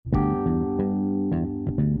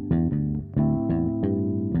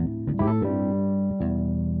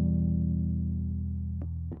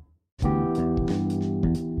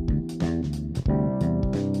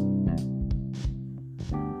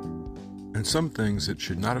Some things that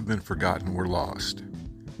should not have been forgotten were lost.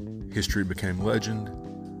 History became legend.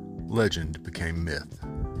 Legend became myth.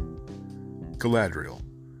 Galadriel,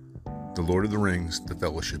 The Lord of the Rings, The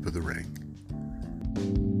Fellowship of the Ring.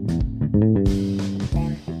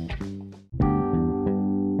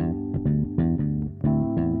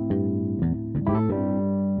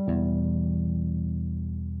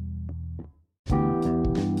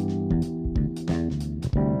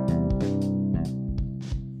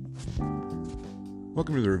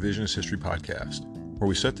 Welcome to the Revisionist History Podcast, where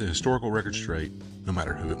we set the historical record straight, no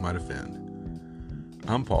matter who it might offend.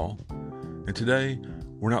 I'm Paul, and today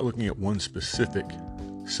we're not looking at one specific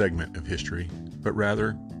segment of history, but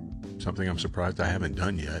rather, something I'm surprised I haven't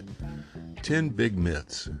done yet, 10 big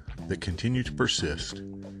myths that continue to persist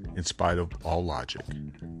in spite of all logic.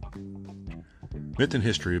 Myth and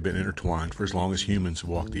history have been intertwined for as long as humans have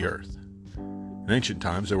walked the earth. In ancient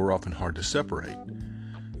times, they were often hard to separate,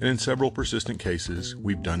 and in several persistent cases,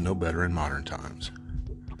 we've done no better in modern times.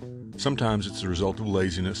 Sometimes it's the result of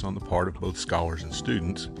laziness on the part of both scholars and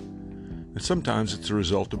students, and sometimes it's the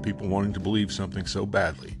result of people wanting to believe something so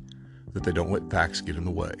badly that they don't let facts get in the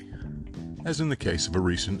way, as in the case of a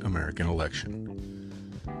recent American election.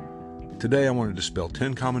 Today I want to dispel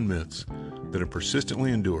 10 common myths that have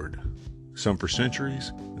persistently endured, some for centuries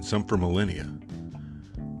and some for millennia.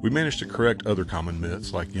 We managed to correct other common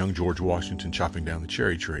myths like young George Washington chopping down the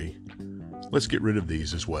cherry tree. Let's get rid of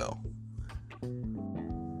these as well.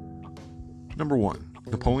 Number 1.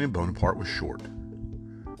 Napoleon Bonaparte was short.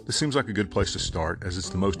 This seems like a good place to start, as it's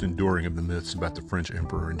the most enduring of the myths about the French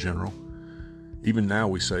emperor in general. Even now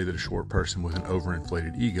we say that a short person with an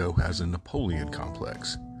overinflated ego has a Napoleon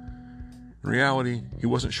complex. In reality, he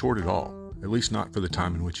wasn't short at all, at least not for the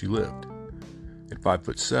time in which he lived. At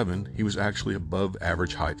 5'7", he was actually above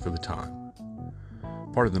average height for the time.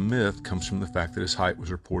 Part of the myth comes from the fact that his height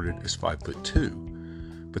was reported as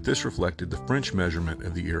 5'2", but this reflected the French measurement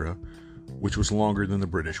of the era, which was longer than the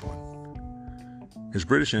British one. His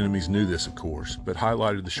British enemies knew this, of course, but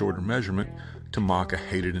highlighted the shorter measurement to mock a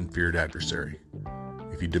hated and feared adversary.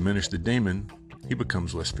 If you diminish the demon, he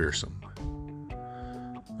becomes less fearsome.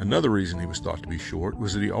 Another reason he was thought to be short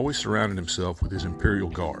was that he always surrounded himself with his imperial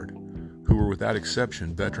guard, who were without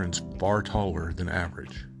exception veterans far taller than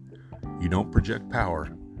average. You don't project power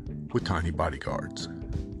with tiny bodyguards.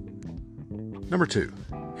 Number 2.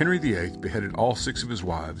 Henry VIII beheaded all 6 of his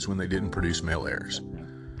wives when they didn't produce male heirs.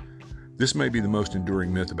 This may be the most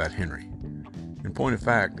enduring myth about Henry. In point of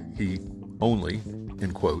fact, he only,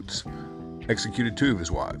 in quotes, executed 2 of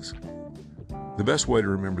his wives. The best way to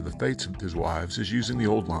remember the fates of his wives is using the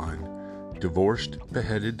old line, divorced,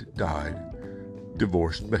 beheaded, died,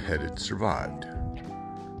 divorced, beheaded, survived.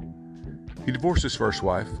 He divorced his first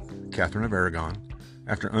wife, Catherine of Aragon,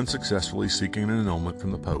 after unsuccessfully seeking an annulment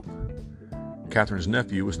from the Pope. Catherine's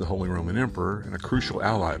nephew was the Holy Roman Emperor and a crucial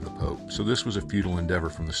ally of the Pope, so this was a futile endeavor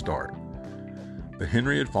from the start. But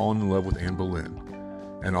Henry had fallen in love with Anne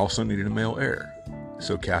Boleyn, and also needed a male heir,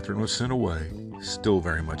 so Catherine was sent away, still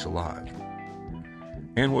very much alive.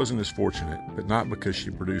 Anne wasn't as fortunate, but not because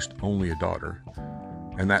she produced only a daughter,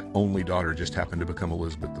 and that only daughter just happened to become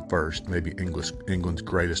Elizabeth I, maybe England's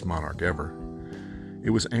greatest monarch ever. It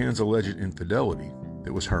was Anne's alleged infidelity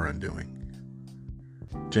that was her undoing.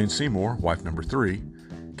 Jane Seymour, wife number 3,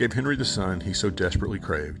 gave Henry the son he so desperately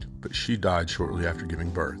craved, but she died shortly after giving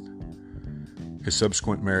birth. His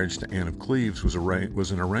subsequent marriage to Anne of Cleves was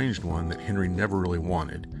an arranged one that Henry never really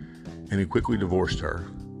wanted, and he quickly divorced her,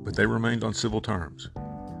 but they remained on civil terms.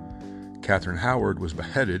 Catherine Howard was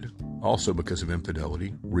beheaded, also because of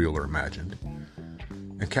infidelity, real or imagined,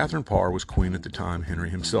 and Catherine Parr was queen at the time Henry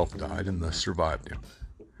himself died and thus survived him.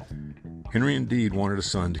 Henry indeed wanted a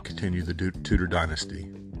son to continue the Tudor dynasty,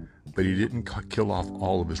 but he didn't kill off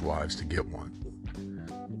all of his wives to get one.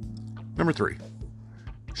 Number 3.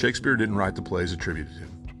 Shakespeare didn't write the plays attributed to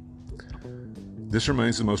him. This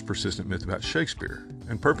remains the most persistent myth about Shakespeare,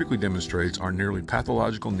 and perfectly demonstrates our nearly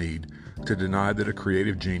pathological need to deny that a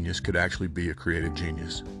creative genius could actually be a creative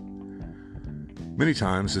genius. Many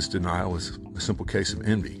times this denial is a simple case of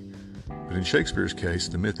envy, but in Shakespeare's case,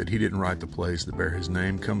 the myth that he didn't write the plays that bear his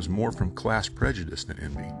name comes more from class prejudice than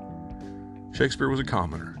envy. Shakespeare was a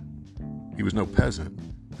commoner. He was no peasant,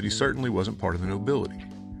 but he certainly wasn't part of the nobility.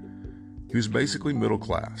 He was basically middle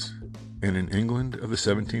class, and in England of the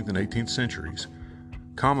 17th and 18th centuries,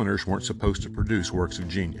 commoners weren't supposed to produce works of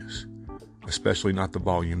genius, especially not the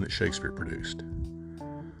volume that Shakespeare produced.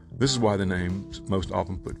 This is why the names most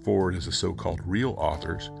often put forward as the so-called real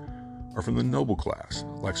authors are from the noble class,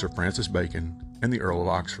 like Sir Francis Bacon and the Earl of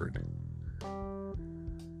Oxford.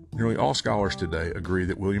 Nearly all scholars today agree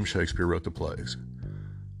that William Shakespeare wrote the plays.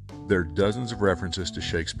 There are dozens of references to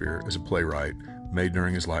Shakespeare as a playwright made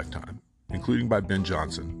during his lifetime, including by Ben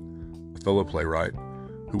Jonson, a fellow playwright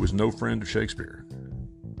who was no friend of Shakespeare.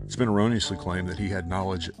 It's been erroneously claimed that he had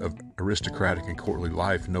knowledge of aristocratic and courtly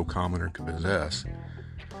life no commoner could possess.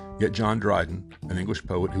 Yet John Dryden, an English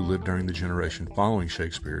poet who lived during the generation following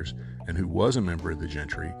Shakespeare's and who was a member of the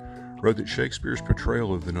gentry, wrote that Shakespeare's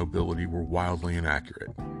portrayal of the nobility were wildly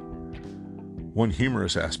inaccurate. One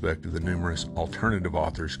humorous aspect of the numerous alternative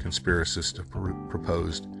authors conspiracists have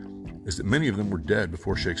proposed is that many of them were dead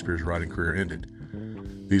before Shakespeare's writing career ended.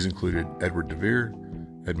 These included Edward de Vere,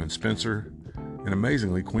 Edmund Spenser, and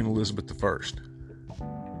amazingly Queen Elizabeth I.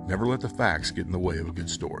 Never let the facts get in the way of a good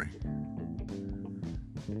story.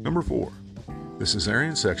 Number 4. The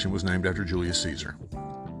Caesarean section was named after Julius Caesar.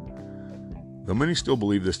 Though many still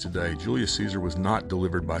believe this today, Julius Caesar was not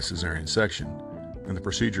delivered by Caesarean section, and the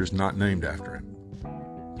procedure is not named after him.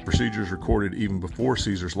 The procedure is recorded even before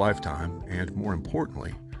Caesar's lifetime and, more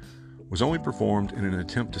importantly, was only performed in an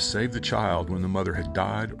attempt to save the child when the mother had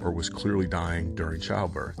died or was clearly dying during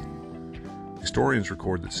childbirth. Historians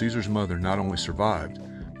record that Caesar's mother not only survived,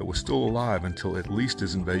 but was still alive until at least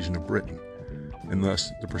his invasion of Britain, and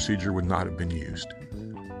thus the procedure would not have been used.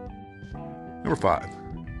 Number 5.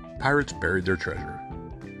 Pirates buried their treasure.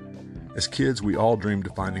 As kids, we all dreamed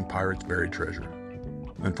of finding pirates' buried treasure.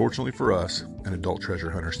 Unfortunately for us, and adult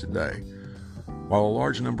treasure hunters today, while a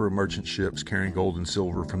large number of merchant ships carrying gold and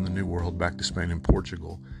silver from the New World back to Spain and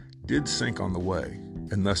Portugal did sink on the way,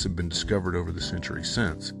 and thus have been discovered over the centuries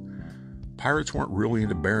since, pirates weren't really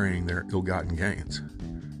into burying their ill-gotten gains.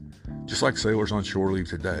 Just like sailors on shore leave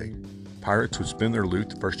today, pirates would spend their loot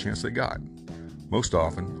the first chance they got, most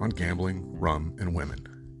often on gambling, rum, and women.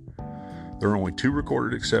 There are only 2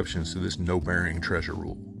 recorded exceptions to this no burying treasure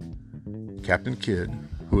rule. Captain Kidd,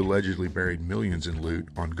 who allegedly buried millions in loot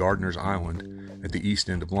on Gardiner's Island at the east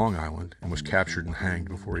end of Long Island and was captured and hanged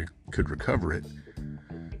before he could recover it,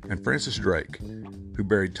 and Francis Drake, who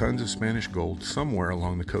buried tons of Spanish gold somewhere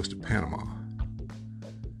along the coast of Panama.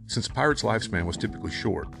 Since a pirate's lifespan was typically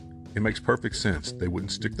short, it makes perfect sense they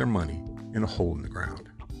wouldn't stick their money in a hole in the ground.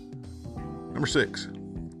 Number 6.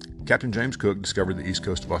 Captain James Cook discovered the east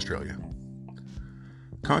coast of Australia.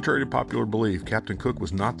 Contrary to popular belief, Captain Cook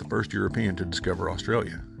was not the first European to discover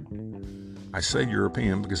Australia. I say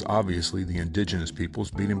European because obviously the indigenous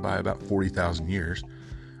peoples beat him by about 40,000 years,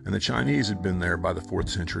 and the Chinese had been there by the 4th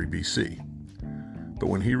century BC. But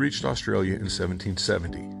when he reached Australia in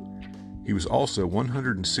 1770, he was also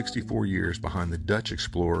 164 years behind the Dutch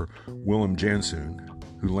explorer Willem Janszoon,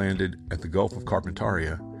 who landed at the Gulf of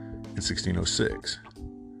Carpentaria in 1606.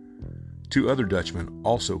 2 other Dutchmen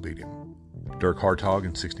also beat him, Dirk Hartog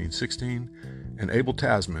in 1616 and Abel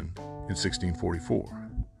Tasman in 1644.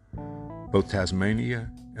 Both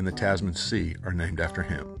Tasmania and the Tasman Sea are named after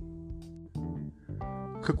him.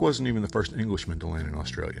 Cook wasn't even the first Englishman to land in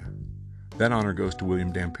Australia. That honor goes to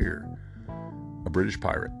William Dampier, a British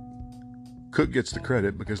pirate. Cook gets the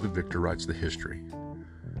credit because the victor writes the history.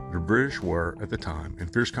 The British were, at the time, in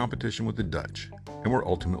fierce competition with the Dutch and were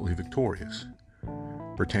ultimately victorious.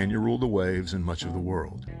 Britannia ruled the waves in much of the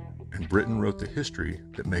world, and Britain wrote the history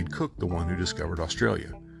that made Cook the one who discovered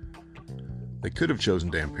Australia. They could have chosen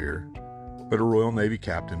Dampier, but a Royal Navy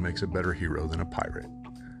captain makes a better hero than a pirate.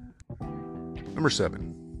 Number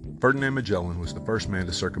 7. Ferdinand Magellan was the first man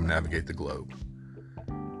to circumnavigate the globe.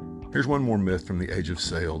 Here's one more myth from the Age of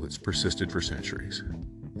Sail that's persisted for centuries,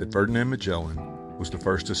 that Ferdinand Magellan was the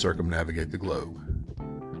first to circumnavigate the globe.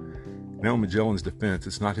 Now, in Magellan's defense,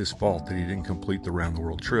 it's not his fault that he didn't complete the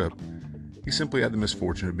round-the-world trip. He simply had the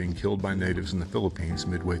misfortune of being killed by natives in the Philippines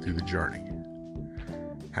midway through the journey.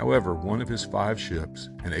 However, one of his 5 ships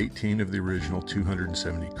and 18 of the original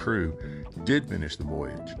 270 crew did finish the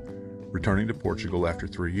voyage, returning to Portugal after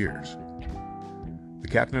 3 years. The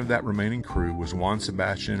captain of that remaining crew was Juan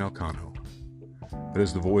Sebastian Elcano. But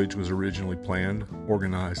as the voyage was originally planned,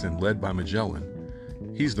 organized, and led by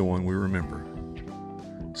Magellan, he's the one we remember.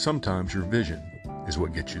 Sometimes your vision is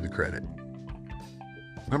what gets you the credit.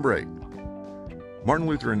 Number 8. Martin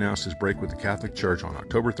Luther announced his break with the Catholic Church on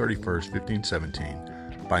October 31st,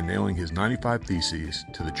 1517, by nailing his 95 Theses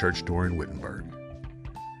to the church door in Wittenberg.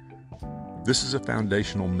 This is a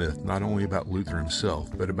foundational myth not only about Luther himself,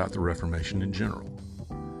 but about the Reformation in general.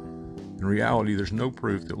 In reality, there's no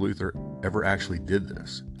proof that Luther ever actually did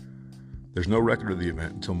this. There's no record of the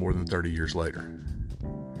event until more than 30 years later.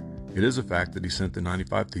 It is a fact that he sent the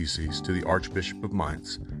 95 Theses to the Archbishop of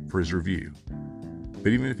Mainz for his review.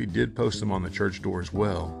 But even if he did post them on the church door as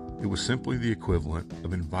well, it was simply the equivalent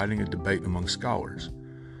of inviting a debate among scholars,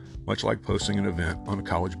 much like posting an event on a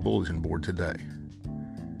college bulletin board today.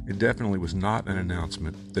 It definitely was not an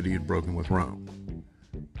announcement that he had broken with Rome.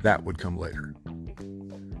 That would come later.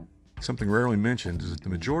 Something rarely mentioned is that the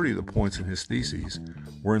majority of the points in his theses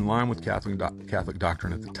were in line with Catholic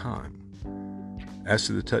doctrine at the time. As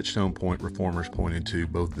to the touchstone point reformers pointed to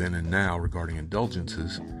both then and now regarding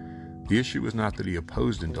indulgences, the issue was not that he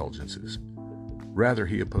opposed indulgences. Rather,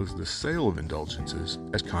 he opposed the sale of indulgences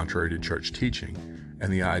as contrary to church teaching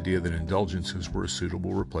and the idea that indulgences were a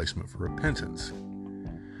suitable replacement for repentance.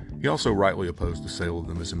 He also rightly opposed the sale of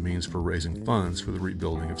them as a means for raising funds for the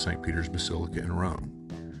rebuilding of St. Peter's Basilica in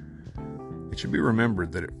Rome. It should be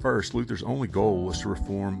remembered that at first Luther's only goal was to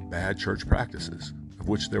reform bad church practices, of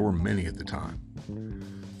which there were many at the time.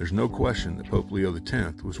 There's no question that Pope Leo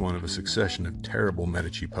X was one of a succession of terrible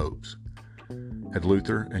Medici popes. Had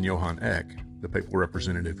Luther and Johann Eck, the papal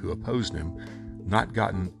representative who opposed him, not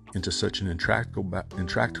gotten into such an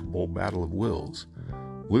intractable battle of wills,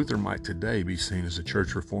 Luther might today be seen as a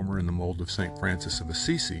church reformer in the mold of St. Francis of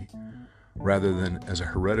Assisi, rather than as a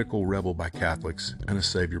heretical rebel by Catholics and a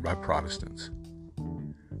savior by Protestants.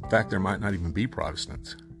 In fact, there might not even be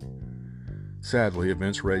Protestants. Sadly,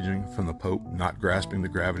 events ranging from the Pope not grasping the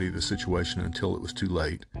gravity of the situation until it was too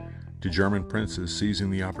late, to German princes seizing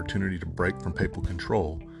the opportunity to break from papal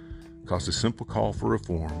control, caused a simple call for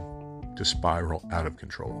reform to spiral out of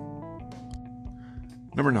control.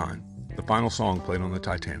 Number 9. The final song played on the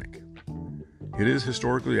Titanic. It is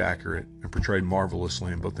historically accurate and portrayed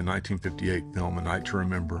marvelously in both the 1958 film A Night to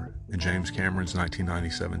Remember and James Cameron's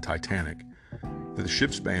 1997 Titanic that the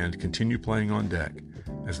ship's band continued playing on deck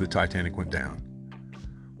as the Titanic went down.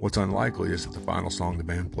 What's unlikely is that the final song the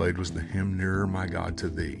band played was the hymn Nearer My God to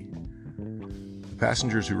Thee. The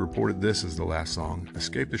passengers who reported this as the last song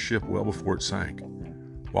escaped the ship well before it sank,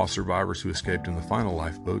 while survivors who escaped in the final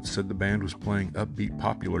lifeboat said the band was playing upbeat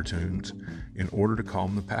popular tunes in order to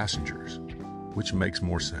calm the passengers, which makes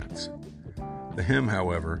more sense. The hymn,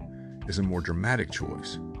 however, is a more dramatic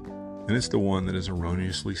choice, and it's the one that is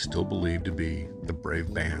erroneously still believed to be the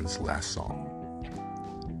brave band's last song.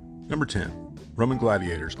 Number 10. Roman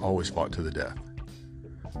gladiators always fought to the death.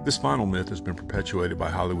 This final myth has been perpetuated by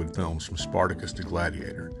Hollywood films from Spartacus to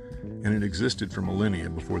Gladiator, and it existed for millennia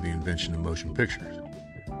before the invention of motion pictures.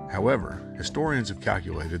 However, historians have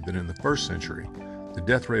calculated that in the 1st century, the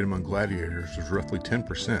death rate among gladiators was roughly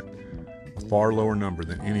 10%, a far lower number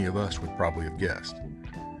than any of us would probably have guessed.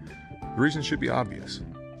 The reason should be obvious.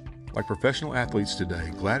 Like professional athletes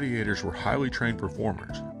today, gladiators were highly trained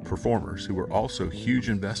performers who were also huge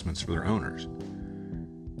investments for their owners.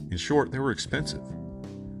 In short, they were expensive.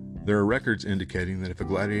 There are records indicating that if a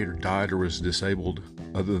gladiator died or was disabled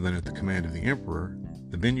other than at the command of the emperor,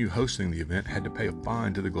 the venue hosting the event had to pay a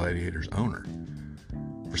fine to the gladiator's owner.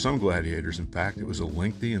 For some gladiators, in fact, it was a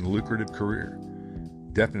lengthy and lucrative career.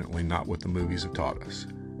 Definitely not what the movies have taught us.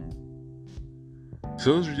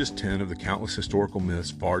 So those are just 10 of the countless historical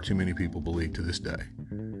myths far too many people believe to this day.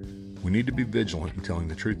 We need to be vigilant in telling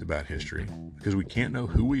the truth about history, because we can't know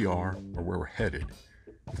who we are or where we're headed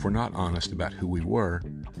if we're not honest about who we were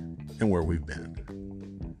and where we've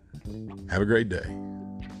been. Have a great day.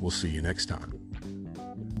 We'll see you next time.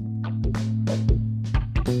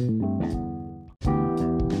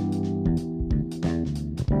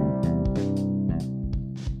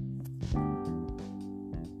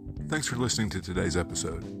 Thanks for listening to today's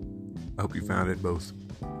episode. I hope you found it both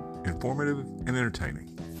informative and entertaining.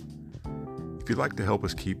 If you'd like to help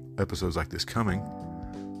us keep episodes like this coming,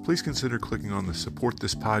 please consider clicking on the Support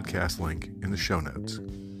This Podcast link in the show notes.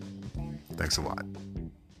 Thanks a lot.